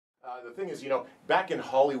The thing is, back in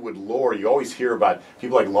Hollywood lore, you always hear about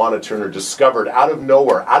people like Lana Turner discovered out of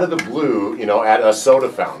nowhere, out of the blue, at a soda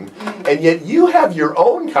fountain. And yet you have your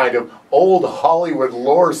own kind of old Hollywood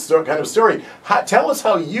lore kind of story. Tell us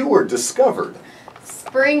how you were discovered.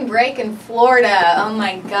 Spring break in Florida. Oh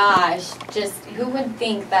my gosh. Just who would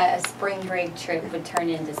think that a spring break trip would turn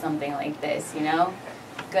into something like this,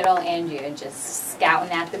 Good old Andrea just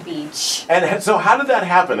scouting at the beach. And so how did that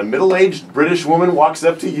happen? A middle-aged British woman walks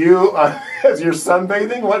up to you as you're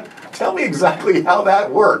sunbathing? Tell me exactly how that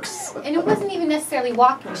works. And it wasn't even necessarily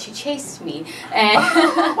walking. She chased me. And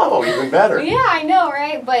oh, even better. Yeah, I know,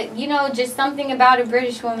 right? But, just something about a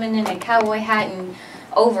British woman in a cowboy hat and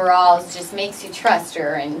overalls just makes you trust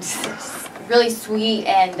her. And it's really sweet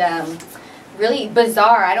and really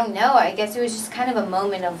bizarre. I don't know. I guess it was just kind of a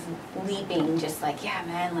moment of leaping, just like, yeah,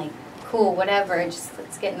 man, cool, whatever. Just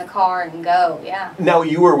let's get in the car and go. Yeah. Now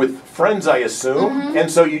you were with friends, I assume,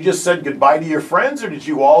 and so you just said goodbye to your friends, or did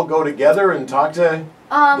you all go together and talk to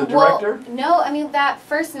the director? Well, no. I mean, that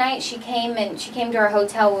first night she came to our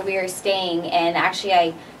hotel where we were staying, and actually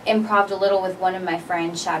I improv'd a little with one of my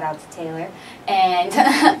friends. Shout out to Taylor,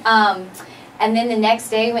 and. And then the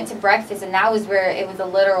next day we went to breakfast, and that was where it was a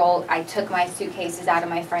literal, I took my suitcases out of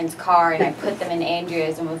my friend's car and I put them in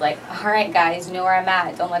Andrea's and was like, all right guys, you know where I'm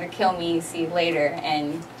at, don't let her kill me, see you later.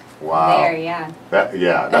 And wow. There, yeah.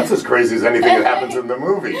 That's as crazy as anything that happens in the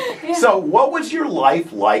movie. Yeah. So what was your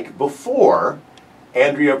life like before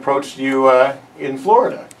Andrea approached you in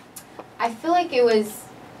Florida? I feel like it was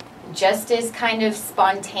just as kind of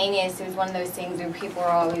spontaneous. It was one of those things where people were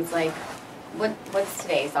always like, what's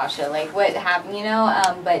today, Sasha? What happened,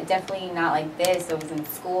 But definitely not like this. I was in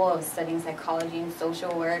school. I was studying psychology and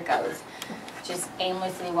social work. I was just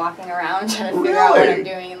aimlessly walking around trying to figure out what I'm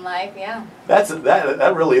doing in life. Yeah.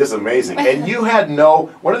 That really is amazing. And you had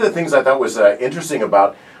one of the things I thought was interesting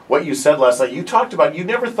about what you said last night, you talked about you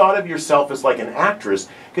never thought of yourself as like an actress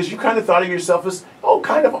because you kind of thought of yourself as,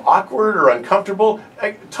 kind of awkward or uncomfortable.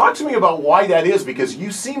 Talk to me about why that is, because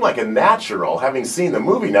you seem like a natural, having seen the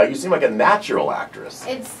movie now, you seem like a natural actress.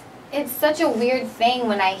 It's such a weird thing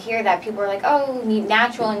when I hear that people are like, oh,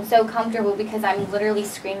 natural and so comfortable, because I'm literally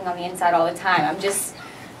screaming on the inside all the time. I'm just,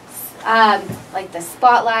 like the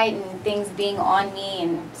spotlight and things being on me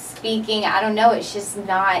and speaking, I don't know, it's just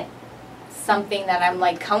not something that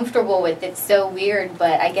I'm comfortable with. It's so weird,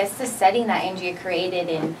 but I guess the setting that Andrea created,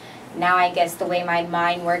 and now I guess the way my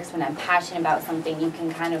mind works when I'm passionate about something, you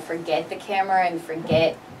can kind of forget the camera and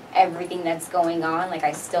forget everything that's going on.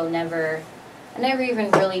 I never even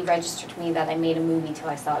really registered to me that I made a movie till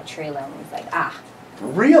I saw a trailer and was like,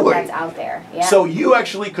 really? That's out there. Yeah. So you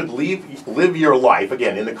actually could live your life,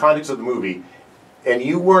 again, in the context of the movie, and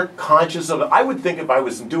you weren't conscious of it. I would think if I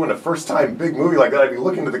was doing a first-time big movie like that, I'd be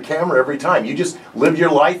looking to the camera every time. You just lived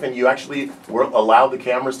your life, and you actually allowed the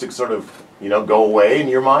cameras to sort of, go away in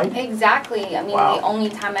your mind? Exactly. I mean, wow. The only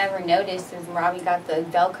time I ever noticed is when Robbie got the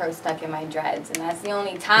Velcro stuck in my dreads, and that's the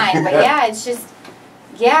only time. But yeah, it's just,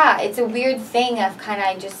 it's a weird thing.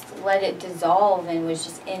 I just let it dissolve and was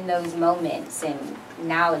just in those moments, and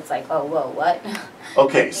now it's like, oh, whoa, what?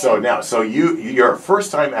 Okay, yeah. So you're a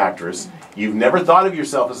first-time actress. You've never thought of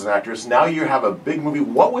yourself as an actress. Now you have a big movie.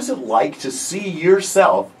 What was it like to see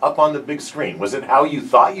yourself up on the big screen? Was it how you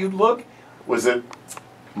thought you'd look? Was it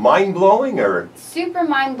mind-blowing or? Super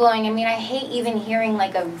mind-blowing. I mean, I hate even hearing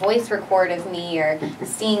a voice record of me or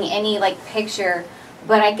seeing any picture.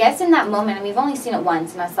 But I guess in that moment, I mean, we've only seen it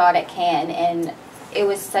once, and I saw it at Cannes, and it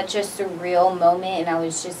was such a surreal moment, and I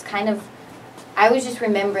was just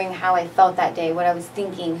remembering how I felt that day, what I was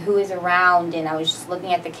thinking, who was around, and I was just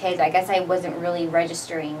looking at the kids. I guess I wasn't really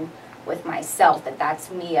registering with myself that that's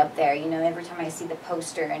me up there. Every time I see the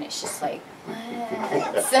poster, and it's just like,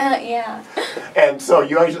 what? So, yeah. And so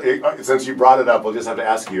you actually, since you brought it up, we'll just have to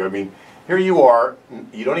ask you, I mean, here you are,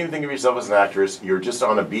 you don't even think of yourself as an actress, you're just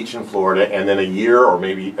on a beach in Florida, and then a year or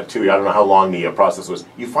maybe two, I don't know how long the process was,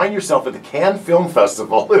 you find yourself at the Cannes Film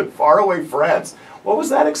Festival in faraway France. What was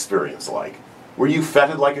that experience like? Were you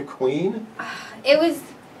feted like a queen?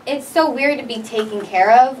 It's so weird to be taken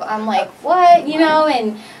care of. I'm like, what,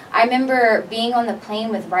 and I remember being on the plane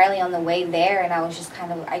with Riley on the way there, and I was just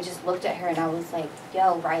I just looked at her and I was like,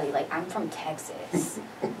 yo, Riley, I'm from Texas.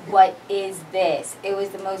 What is this? It was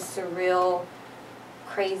the most surreal,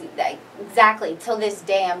 crazy, exactly, till this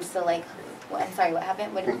day I'm still like, I'm sorry, what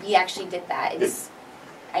happened? When we actually did that, it's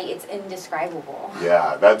indescribable.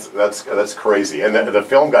 Yeah, that's crazy. And the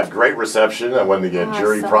film got great reception and won the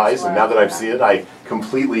jury prize. And now that I've seen it, I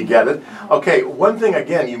completely get it. Okay, one thing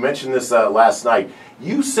again, you mentioned this last night.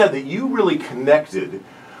 You said that you really connected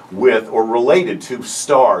with or related to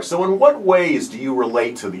Star. So in what ways do you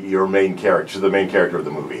relate to your main character, to the main character of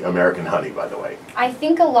the movie, American Honey, by the way? I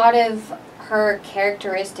think a lot of her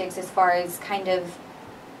characteristics, as far as kind of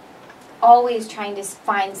always trying to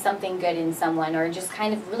find something good in someone, or just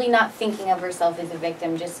kind of really not thinking of herself as a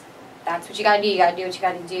victim, just that's what you gotta do, you gotta do what you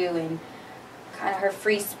gotta do, and kind of her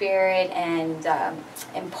free spirit and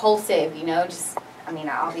impulsive, you know, just, I mean,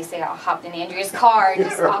 obviously I hopped in Andrea's car,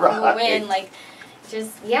 just off in the wind, like,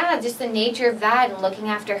 just, yeah, just the nature of that, and looking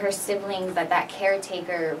after her siblings, that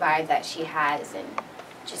caretaker vibe that she has, and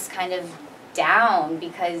just kind of down,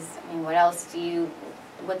 because, I mean, what else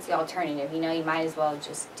what's the alternative, you know, you might as well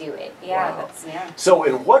just do it. Yeah, wow. Yeah. So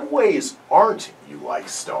in what ways aren't you like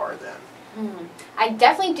Star, then? I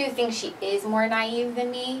definitely do think she is more naive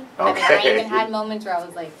than me. Okay. I mean, I even had moments where I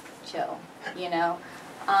was like, chill, you know.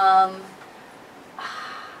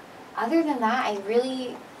 Other than that,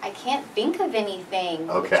 I can't think of anything,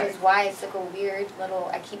 okay. Which is why it's like a weird little,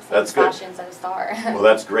 I keep saying Sasha instead of Star. Well,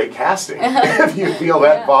 that's great casting, if you feel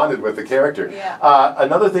that bonded with the character. Yeah.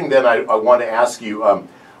 Another thing then I want to ask you,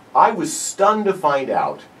 I was stunned to find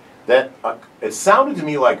out that it sounded to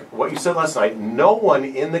me like what you said last night, no one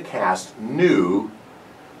in the cast knew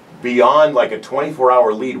beyond like a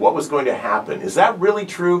 24-hour lead what was going to happen. Is that really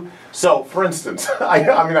true? So, for instance, I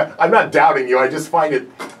mean, I'm not doubting you, I just find it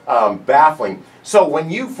baffling. So when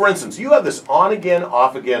you, for instance, you have this on-again,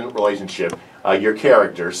 off-again relationship, your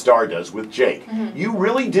character, Star does, with Jake. You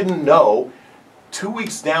really didn't know 2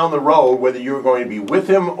 weeks down the road whether you were going to be with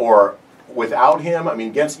him or without him. I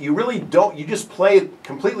mean, you really don't, you just play it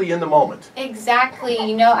completely in the moment. Exactly.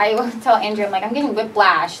 You know, I always tell Andrew, I'm like, I'm getting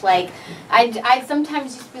whiplash. Like, I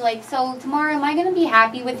sometimes just be like, so tomorrow am I going to be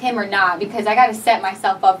happy with him or not? Because I got to set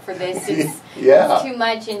myself up for this. It's too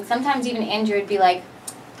much. And sometimes even Andrew would be like,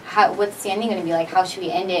 what's the ending going to be like? How should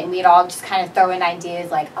we end it? And we'd all just kind of throw in ideas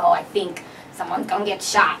like, oh, I think someone's going to get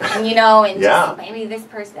shot. And, you know, and just maybe this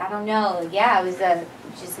person, I don't know. Yeah, it was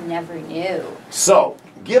just never knew. So,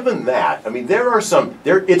 given that, I mean,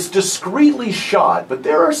 it's discreetly shot, but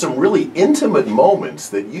there are some really intimate moments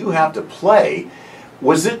that you have to play.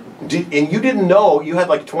 And you didn't know, you had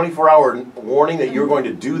like a 24-hour warning that you were going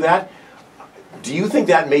to do that. Do you think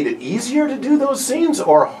that made it easier to do those scenes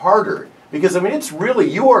or harder? Because, I mean, it's really,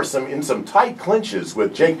 you are in some tight clinches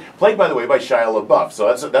with Jake, played, by the way, by Shia LaBeouf.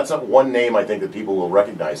 So that's one name I think that people will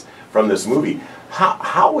recognize from this movie.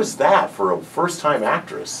 How was that for a first-time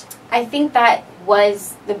actress? I think that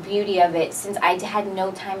was the beauty of it, since I had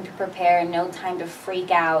no time to prepare, no time to freak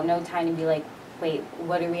out, no time to be like, wait,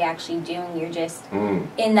 what are we actually doing? You're just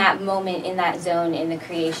in that moment, in that zone, in the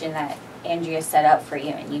creation that Andrea set up for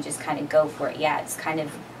you, and you just kind of go for it. Yeah, it's kind of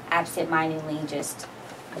absent-mindedly just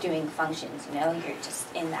doing functions, you know, you're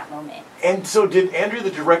just in that moment. And so did Andrea,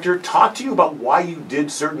 the director, talk to you about why you did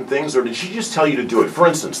certain things, or did she just tell you to do it? For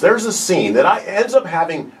instance, there's a scene that ends up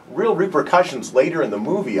having real repercussions later in the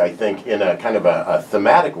movie, I think, in a kind of a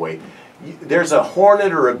thematic way. There's a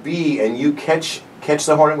hornet or a bee, and you catch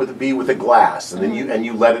the hornet with the bee with a glass, and then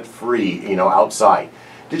you let it free, you know, outside.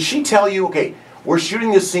 Did she tell you, okay, we're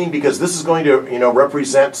shooting this scene because this is going to, you know,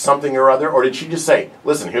 represent something or other? Or did she just say,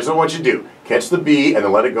 listen, here's what I want you to do. Catch the bee and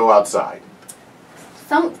then let it go outside?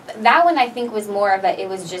 That one I think was more of it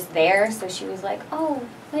was just there. So she was like, oh,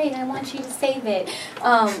 wait, I want you to save it.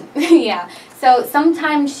 Yeah. So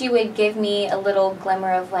sometimes she would give me a little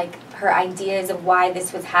glimmer of like her ideas of why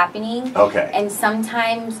this was happening. Okay. And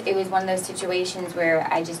sometimes it was one of those situations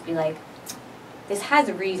where I'd just be like, this has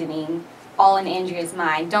a reasoning. All in Andrea's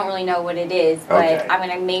mind. Don't really know what it is, but I'm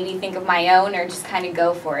going to maybe think of my own or just kind of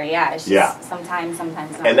go for it. Yeah, it's just sometimes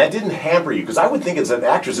not. And that didn't hamper you, because I would think as an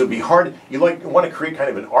actress it would be hard. You want to create kind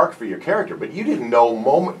of an arc for your character, but you didn't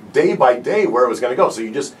know day by day where it was going to go. So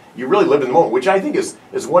you really lived in the moment, which I think is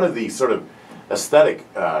one of the sort of aesthetic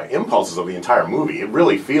impulses of the entire movie. It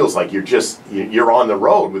really feels like you're on the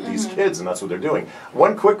road with these kids, and that's what they're doing.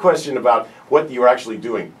 One quick question about what you're actually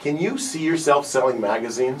doing. Can you see yourself selling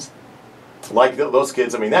magazines? Like those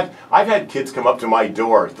kids, I mean, I've had kids come up to my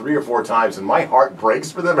door 3 or 4 times, and my heart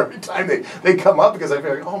breaks for them every time they come up, because I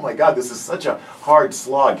feel like, oh my God, this is such a hard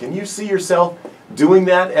slog. Can you see yourself doing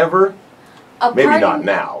that ever? Maybe not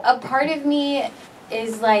now. A part of me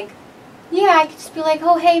is like, yeah, I could just be like,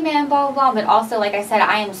 oh, hey, man, blah, blah, blah. But also, like I said,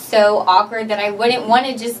 I am so awkward that I wouldn't want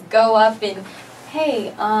to just go up and,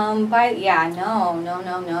 hey, no.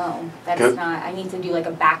 That's not, I need to do like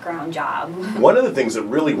a background job. One of the things that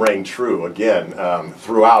really rang true, again,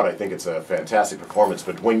 throughout, I think it's a fantastic performance,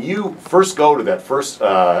 but when you first go to that first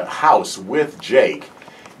house with Jake,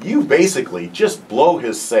 you basically just blow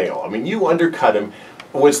his sail. I mean, you undercut him.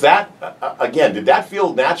 Was that, again, did that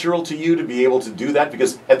feel natural to you to be able to do that?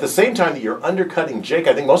 Because at the same time that you're undercutting Jake,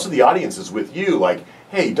 I think most of the audience is with you, like,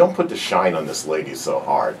 hey, don't put the shine on this lady so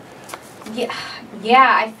hard. Yeah,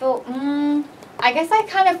 I feel, I guess I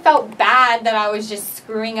kind of felt bad that I was just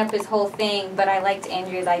screwing up his whole thing, but I liked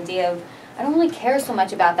Andrea's idea of, I don't really care so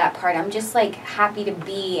much about that part. I'm just, like, happy to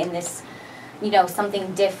be in this, you know,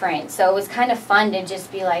 something different. So it was kind of fun to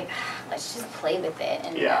just be like, let's just play with it.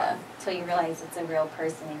 And until you realize it's a real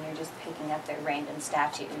person and you're just picking up their random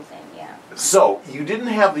statues and So you didn't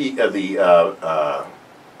have the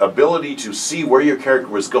ability to see where your character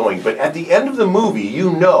was going, but at the end of the movie,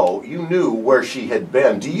 you knew where she had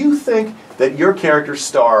been. Do you think that your character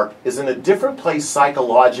Star is in a different place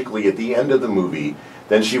psychologically at the end of the movie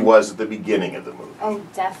than she was at the beginning of the movie? Oh,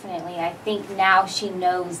 definitely. I think now she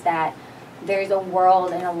knows that there's a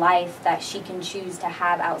world and a life that she can choose to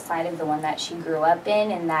have outside of the one that she grew up in,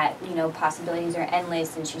 and that, you know, possibilities are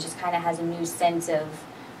endless, and she just kind of has a new sense of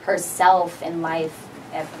herself and life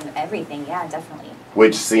and everything. Yeah, definitely.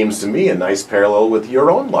 Which seems to me a nice parallel with your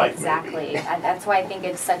own life. Exactly. That's why I think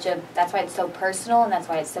it's that's why it's so personal, and that's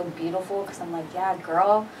why it's so beautiful, because I'm like, yeah,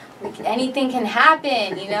 girl, anything can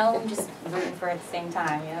happen, you know? I'm just rooting for it at the same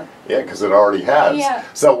time, yep. Yeah, because it already has. Yeah.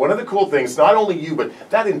 So one of the cool things, not only you, but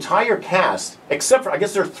that entire cast, except for, I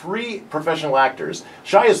guess there are 3 professional actors.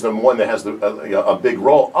 Shai is the one that has a big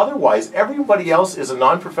role. Otherwise, everybody else is a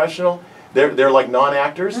non-professional. They're like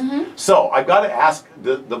non-actors. So I've got to ask,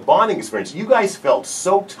 the bonding experience, you guys felt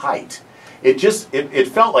so tight. It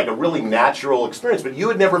felt like a really natural experience, but you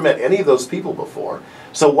had never met any of those people before.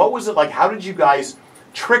 So what was it like? How did you guys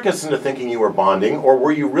trick us into thinking you were bonding, or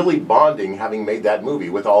were you really bonding having made that movie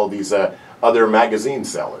with all of these other magazine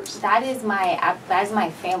sellers? That is my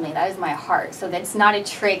family. That is my heart. So that's not a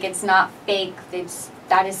trick. It's not fake.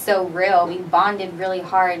 That is so real. We bonded really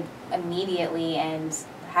hard immediately and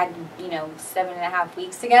had, you know, 7.5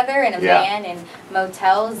 weeks together in a van and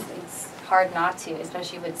motels. It's hard not to,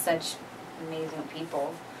 especially with such amazing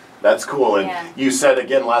people. That's cool. And you said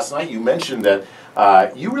again last night, you mentioned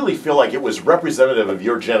that you really feel like it was representative of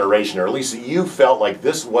your generation, or at least you felt like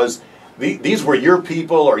this was, these were your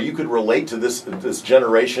people, or you could relate to this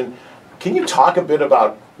generation. Can you talk a bit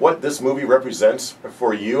about what this movie represents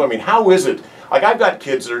for you? I mean, how is it? Like, I've got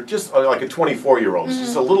kids that are just like a 24-year-old,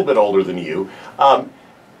 just a little bit older than you.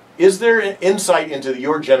 Is there an insight into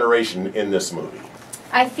your generation in this movie?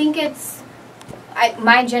 I think it's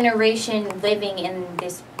my generation living in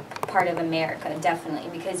this part of America,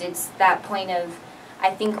 definitely, because it's that point of,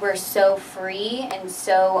 I think we're so free and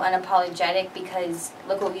so unapologetic because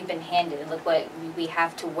look what we've been handed, look what we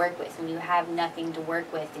have to work with, and you have nothing to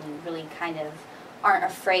work with, and you really kind of aren't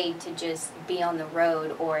afraid to just be on the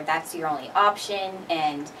road, or that's your only option,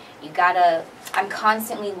 and you gotta, I'm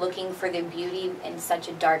constantly looking for the beauty in such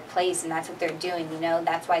a dark place, and that's what they're doing, you know,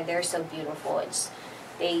 that's why they're so beautiful. It's,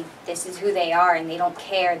 this is who they are, and they don't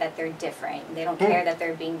care that they're different. They don't care that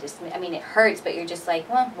they're being dismissed. I mean, it hurts, but you're just like,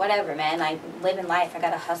 well, whatever, man. I live in life. I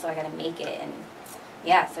gotta hustle. I gotta make it. And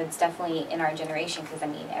yeah, so it's definitely in our generation, because I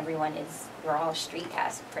mean, we're all street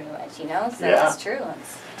cast pretty much, you know. So it's true.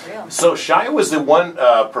 It's real. So Shai was the one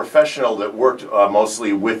professional that worked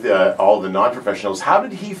mostly with all the non-professionals. How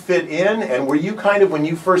did he fit in? And were you kind of, when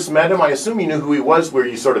you first met him, I assume you knew who he was. Were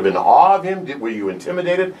you sort of in awe of him? Were you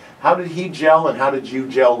intimidated? How did he gel, and how did you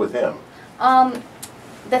gel with him?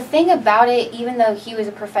 The thing about it, even though he was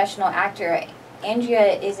a professional actor,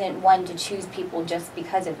 Andrea isn't one to choose people just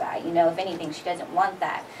because of that. You know, if anything, she doesn't want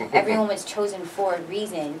that. Everyone was chosen for a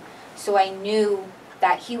reason. So I knew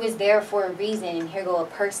that he was there for a reason, and here go a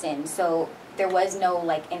person. So there was no,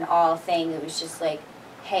 like, in awe thing. It was just like,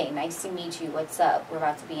 hey, nice to meet you. What's up? We're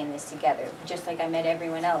about to be in this together. Just like I met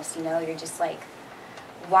everyone else, you know? You're just like,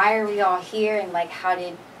 why are we all here? And, like,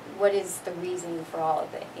 what is the reason for all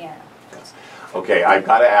of it? Yeah. Okay, I've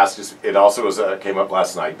got to ask, it also came up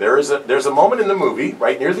last night. There's a moment in the movie,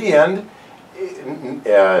 right near the end,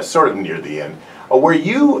 sort of near the end, where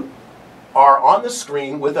you are on the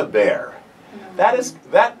screen with a bear.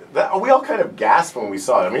 That we all kind of gasped when we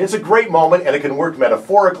saw it. I mean, it's a great moment, and it can work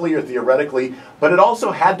metaphorically or theoretically, but it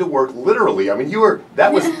also had to work literally. I mean,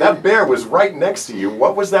 that bear was right next to you.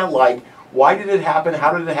 What was that like? Why did it happen?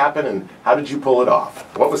 How did it happen? And how did you pull it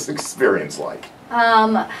off? What was the experience like?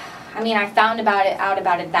 I mean, I found out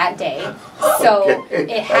about it that day, so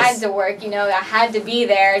it had to work, you know, I had to be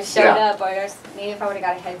there, it showed up, or maybe if I would have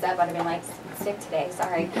got a heads up, I'd have been like, sick today,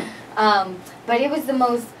 sorry. But it was the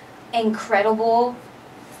most incredible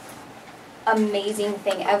amazing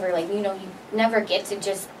thing ever. Like, you know, you never get to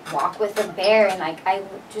just walk with a bear, and like I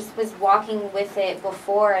just was walking with it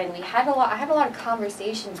before, and I had a lot of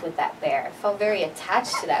conversations with that bear. I felt very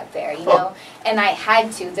attached to that bear, you know, and I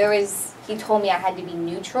had to. He told me I had to be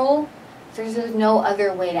neutral. There's no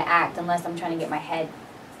other way to act unless I'm trying to get my head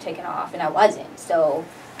taken off, and I wasn't. So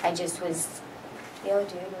I just was, yo,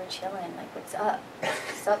 dude, we're chilling. Like, what's up?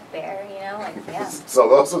 What's up, bear? You know, like, yeah. So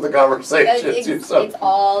those are the conversations. It's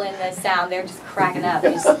all in the sound. They're just cracking up,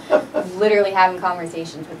 just literally having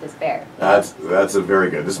conversations with this bear. That's a very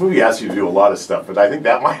good. This movie asks you to do a lot of stuff, but I think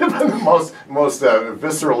that might have been the most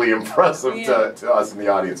viscerally impressive to us in the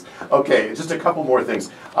audience. Okay, just a couple more things.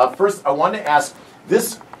 First, I wanted to ask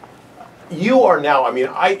this. You are now, I mean,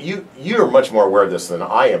 you're much more aware of this than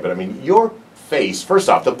I am, but I mean, your face, first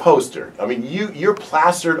off, the poster, I mean, you're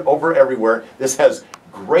plastered over everywhere. This has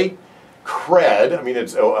great cred. I mean,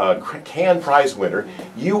 it's a Cannes Prize winner.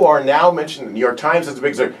 You are now mentioned, the New York Times has a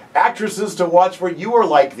big story, actresses to watch for. You are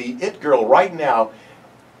like the it girl right now.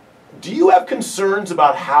 Do you have concerns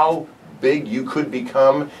about how big you could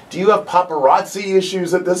become? Do you have paparazzi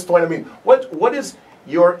issues at this point? I mean, what is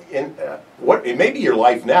your it may be your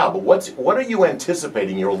life now, but what are you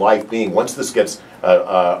anticipating your life being once this gets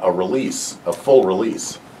a release, a full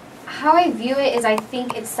release? How I view it is, I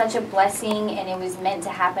think it's such a blessing, and it was meant to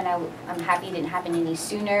happen. I'm happy it didn't happen any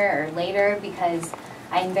sooner or later, because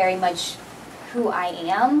I'm very much who I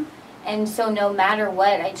am, and so no matter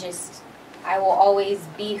what, I will always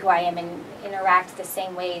be who I am and interact the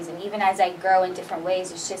same ways. And even as I grow in different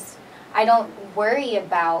ways, it's just, I don't worry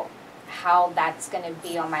about how that's going to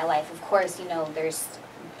be on my life. Of course, you know, there's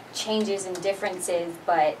changes and differences,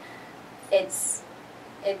 but it's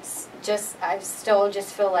just, I still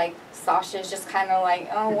just feel like Sasha's just kind of like,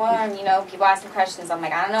 oh, well, you know, people ask me questions, I'm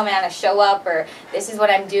like, I don't know, man, I show up, or this is what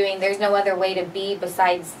I'm doing. There's no other way to be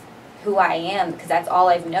besides who I am, because that's all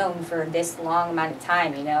I've known for this long amount of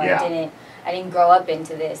time, you know. Yeah. I didn't grow up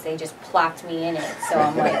into this. They just plopped me in it, so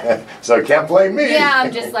I'm like... So you can't blame me. Yeah,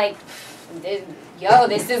 I'm just like, yo,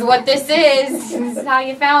 this is what this is. This is how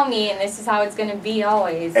you found me, and this is how it's going to be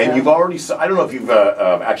always. And you've already, I don't know if you've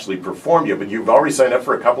actually performed yet, but you've already signed up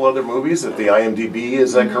for a couple other movies at the IMDb,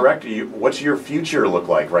 is that correct? What's your future look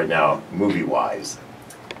like right now, movie-wise?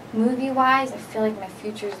 Movie-wise, I feel like my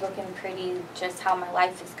future's looking pretty, just how my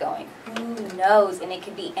life is going. Who knows? And it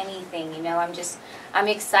could be anything, you know. I'm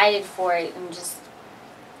excited for it, and just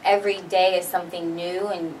every day is something new,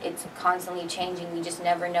 and it's constantly changing. You just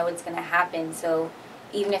never know what's going to happen. So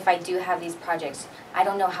even if I do have these projects, I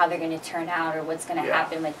don't know how they're going to turn out or what's going to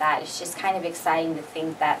happen with that. It's just kind of exciting to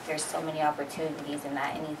think that there's so many opportunities and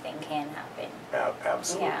that anything can happen.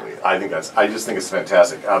 Absolutely. Yeah. I just think it's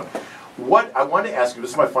fantastic. What I want to ask you,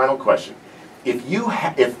 this is my final question. If you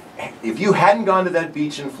hadn't gone to that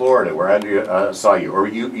beach in Florida where Andrea saw you, or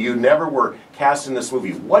you never were cast in this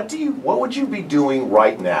movie, what would you be doing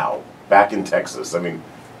right now back in Texas? I mean,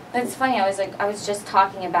 it's funny. I was just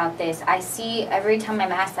talking about this. I see every time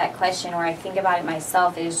I'm asked that question, or I think about it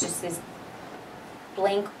myself, there's just this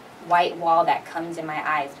blank white wall that comes in my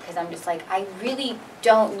eyes, because I'm just like, I really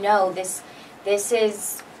don't know. This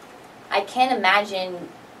is, I can't imagine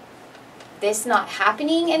this not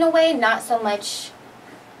happening in a way. Not so much,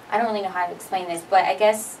 I don't really know how to explain this, but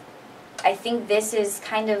I think this is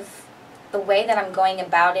kind of the way that I'm going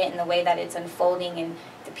about it, and the way that it's unfolding, and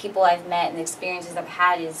the people I've met and the experiences I've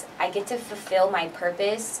had, is I get to fulfill my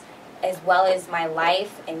purpose as well as my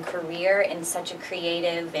life and career in such a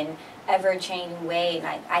creative and ever-changing way, and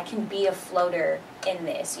I can be a floater in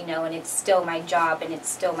this, you know, and it's still my job, and it's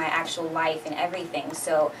still my actual life and everything.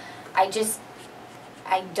 So I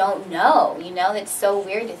don't know, you know. That's so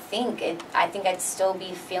weird to think. I think I'd still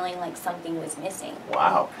be feeling like something was missing.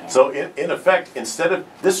 Wow. Yeah. So in effect, instead of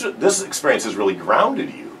this experience has really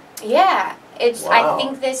grounded you. Yeah. Wow. I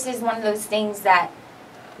think this is one of those things that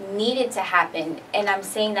needed to happen, and I'm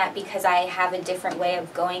saying that because I have a different way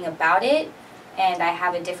of going about it, and I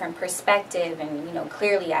have a different perspective, and you know,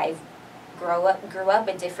 clearly I grew up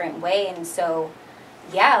a different way, and so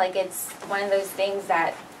yeah, like it's one of those things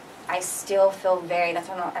that I still feel that's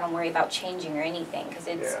why I don't worry about changing or anything, because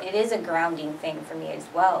it is a grounding thing for me as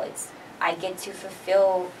well. I get to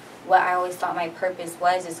fulfill what I always thought my purpose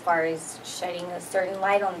was, as far as shedding a certain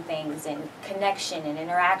light on things, and connection and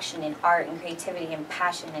interaction and art and creativity and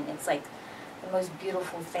passion, and it's like the most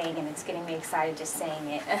beautiful thing, and it's getting me excited just saying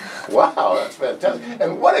it. Wow, that's fantastic.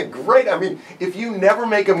 And what a great, I mean, if you never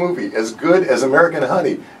make a movie as good as American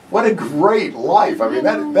Honey, what a great life. I mean,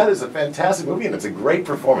 that is a fantastic movie, and it's a great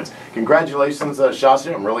performance. Congratulations,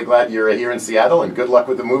 Sasha. I'm really glad you're here in Seattle, and good luck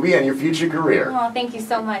with the movie and your future career. Oh, thank you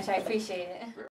so much. I appreciate it.